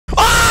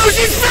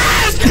she's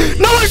fast!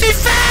 No,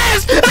 she's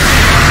fast!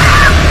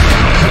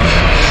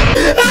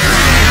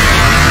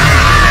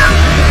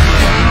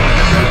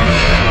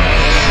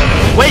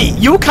 Wait,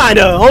 you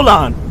kinda, hold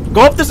on.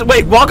 Go up this,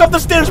 wait, walk up the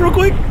stairs real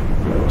quick.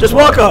 Just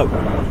walk up.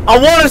 I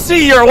wanna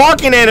see your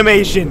walking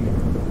animation.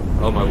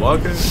 Oh, my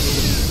walking?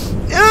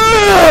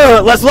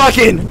 Let's lock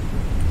in.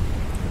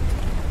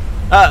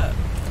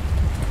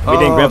 We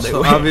didn't grab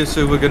so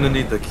obviously we're gonna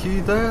need the key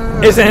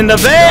there. It's in the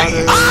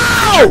bag.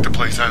 Oh! Check the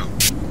place out.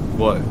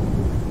 What?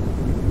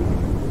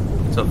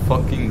 It's a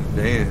fucking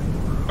van.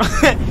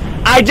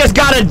 I just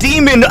got a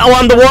demon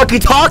on the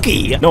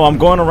walkie-talkie. No, I'm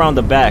going around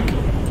the back.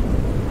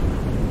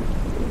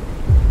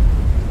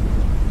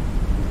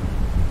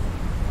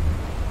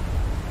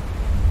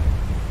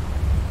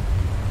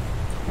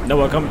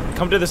 Noah,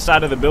 come to the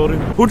side of the building.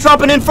 Who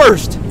dropping in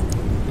first?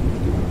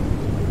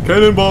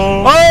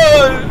 Cannonball!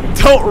 Oh,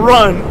 don't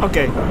run.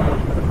 Okay.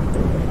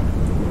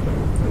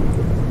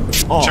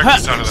 Oh, Check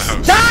this out of the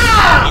house.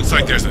 Ah! Looks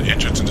like there's an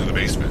entrance into the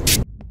basement.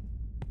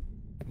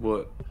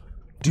 What?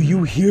 Do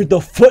you hear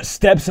the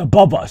footsteps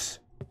above us?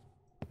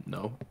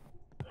 No.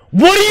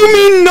 What do you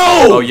mean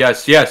no? Oh,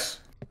 yes, yes.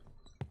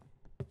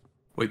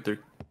 Wait, there.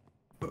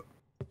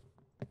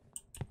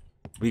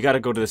 We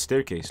gotta go to the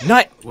staircase.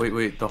 Not.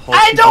 Wait, the whole.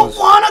 I don't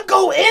wanna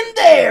go in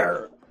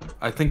there.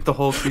 I think the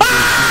whole creature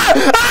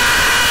is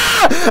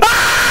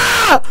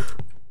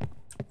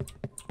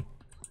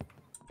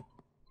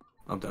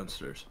I'm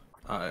downstairs.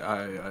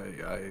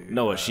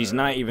 Noah, she's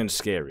not even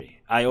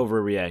scary. I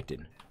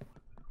overreacted.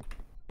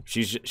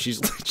 She's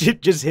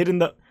just hitting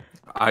the.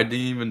 I didn't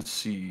even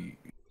see.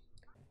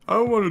 I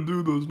don't want to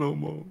do those no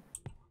more.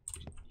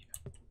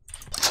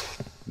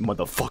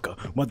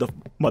 Motherfucker,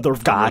 mother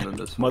of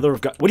God, mother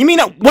of God. What do you mean?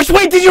 Which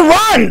way did you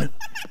run?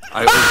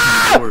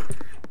 I opened the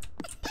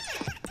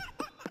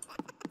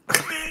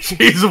door.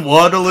 She's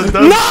waddling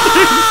down.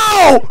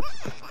 No!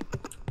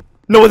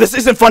 No, this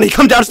isn't funny.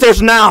 Come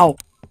downstairs now.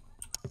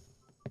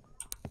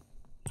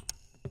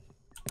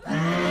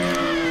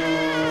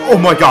 Oh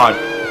my God.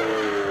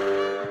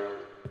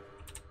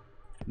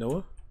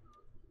 Noah?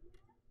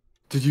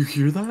 Did you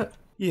hear that?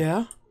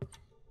 Yeah.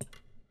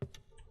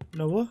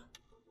 Noah?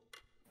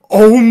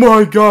 Oh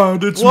my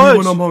God, it's What? me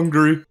when I'm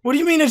hungry. What do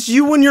you mean it's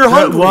you when you're That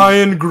hungry?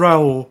 lion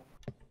growl.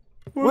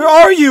 Where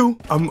are you?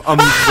 I'm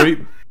right.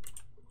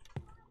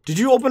 Did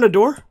you open a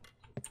door?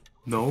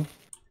 No.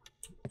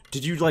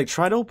 Did you like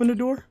try to open a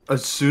door?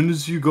 As soon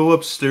as you go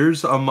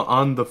upstairs, I'm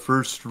on the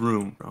first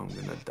room. I'm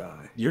gonna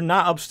die. You're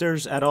not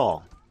upstairs at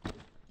all.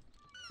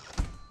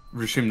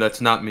 Rasheam,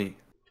 that's not me.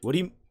 What do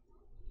you...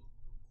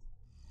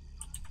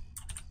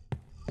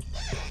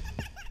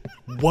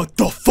 What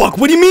the fuck?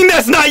 What do you mean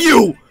that's not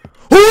you?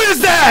 Who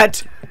is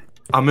that?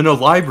 I'm in a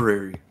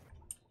library.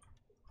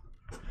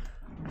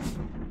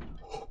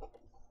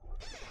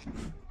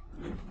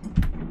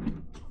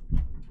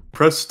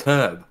 Press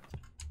tab.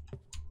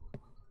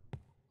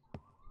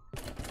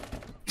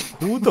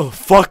 Who the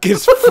fuck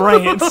is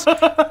France?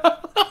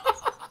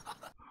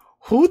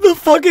 Who the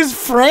fuck is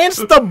France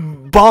the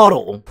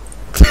bottle?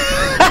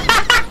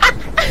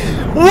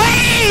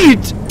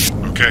 Wait!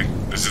 Okay,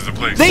 this is the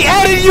place. They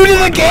added you to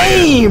the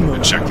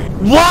game! Check it.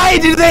 Why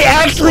did they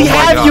actually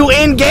have God. you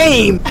in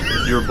game?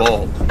 You're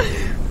bald.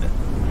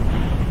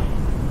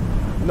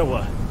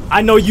 Noah,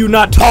 I know you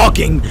not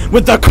talking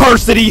with the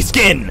cursedy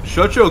skin.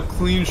 Shut your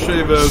clean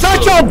shave ass Shut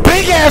up. your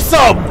big ass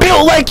up!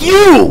 Built like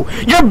you!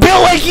 You're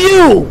built like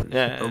you!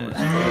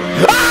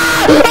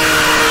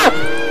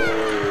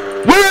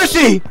 Where is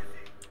she?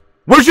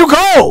 Where'd you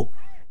go?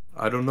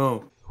 I don't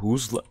know.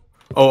 Who's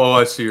Oh,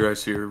 I see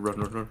her.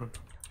 Run.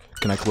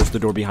 Can I close the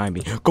door behind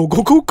me? Go!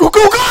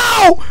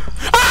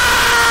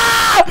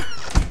 Ah!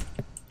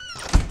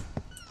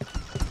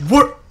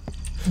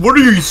 What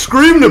are you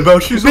screaming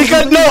about? She's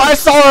Because no, I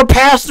saw her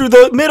pass through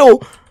the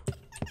middle.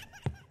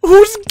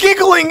 Who's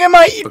giggling? Am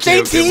I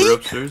Okay, JT? we're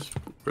upstairs.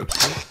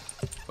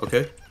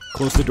 Okay.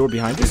 Close the door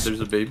behind us. There's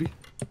a baby.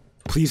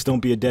 Please don't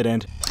be a dead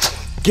end.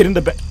 Get in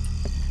the bed.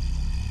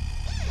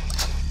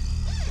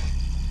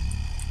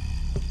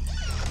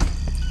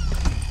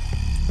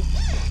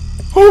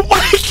 Oh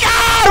my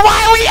God!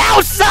 Why are we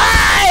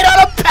outside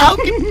on a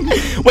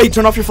balcony? Wait,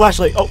 turn off your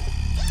flashlight. Oh.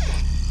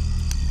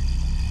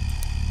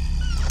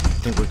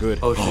 I think we're good.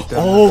 Oh, she's down.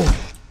 Oh.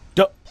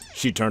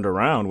 She turned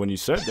around when you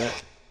said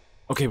that.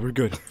 Okay, we're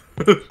good.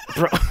 Bro,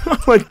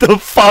 what the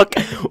fuck?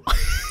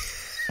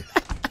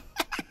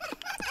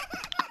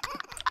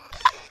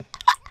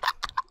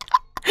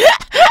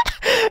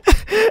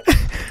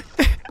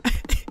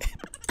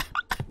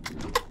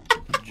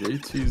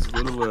 JT's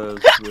little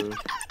ass, man.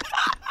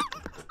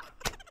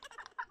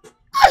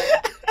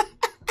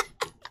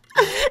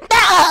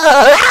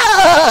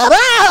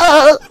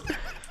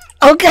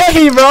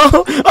 Okay,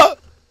 bro.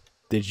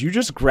 Did you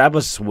just grab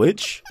a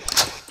switch?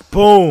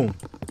 Boom.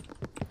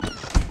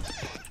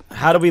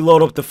 How do we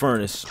load up the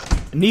furnace?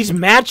 It needs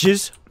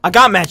matches. I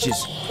got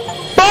matches.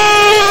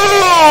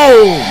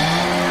 Boom!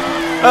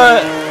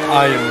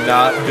 I am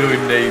not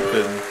doing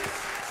Nathan.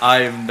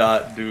 I am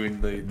not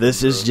doing Nathan.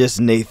 This is just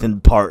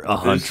Nathan part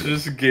 100.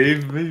 This just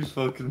gave me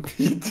fucking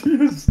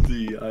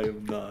PTSD. I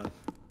am not.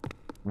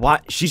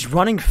 Why? She's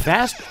running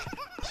fast.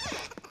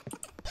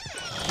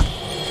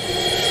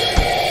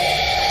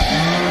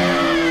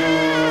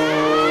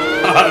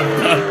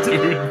 I'm not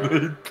doing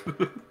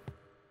Nathan.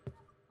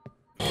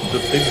 The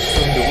pig's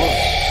come to us.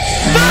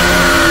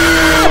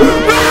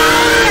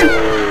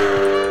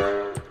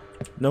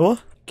 Noah,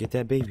 get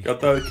that baby.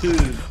 Got that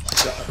kid.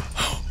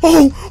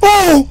 Oh!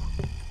 Oh!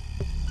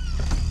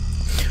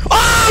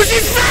 Oh,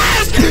 she's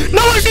fast!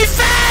 Noah, she's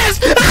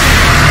fast!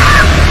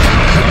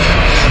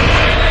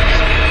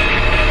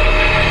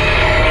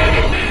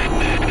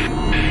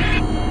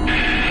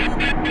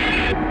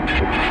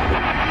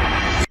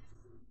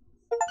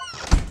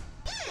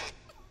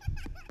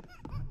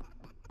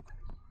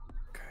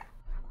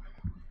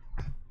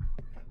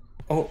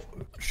 Oh,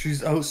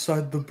 she's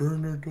outside the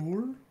burner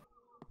door?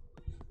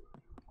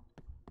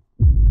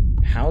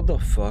 How the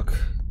fuck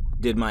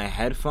did my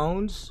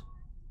headphones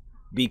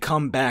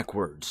become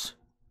backwards?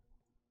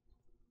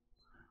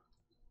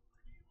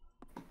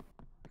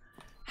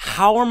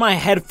 How are my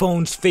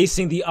headphones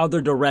facing the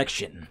other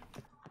direction?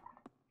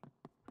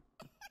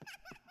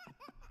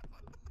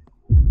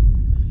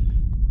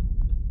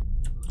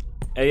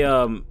 Hey,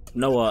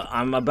 Noah,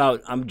 I'm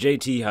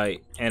JT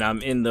height, and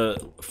I'm in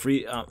the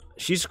free,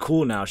 she's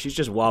cool now, she's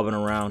just wobbling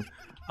around.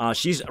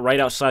 She's right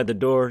outside the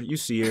door, you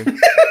see her.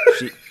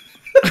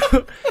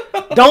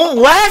 Don't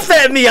laugh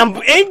at me, I'm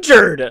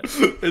injured!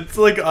 It's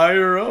like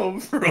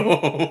IRL,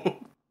 bro.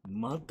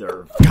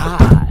 Mother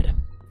God.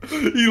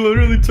 He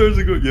literally turns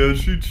and goes, yeah,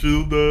 she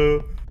chilled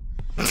out.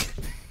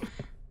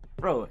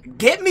 Bro,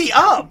 get me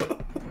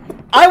up!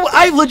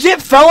 I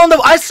legit fell on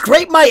I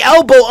scraped my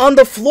elbow on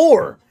the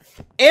floor.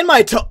 And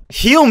my toe.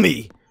 Heal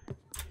me!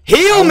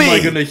 Heal me! How am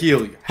I gonna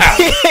heal you? How?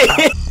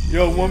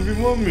 Yo,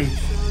 1v1 me.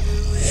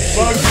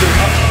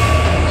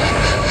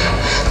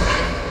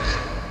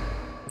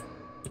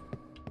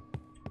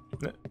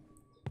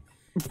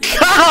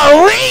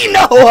 Golly,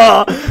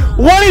 Noah!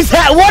 What is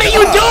that? What are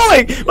you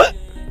doing? What?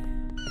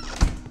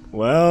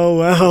 Well,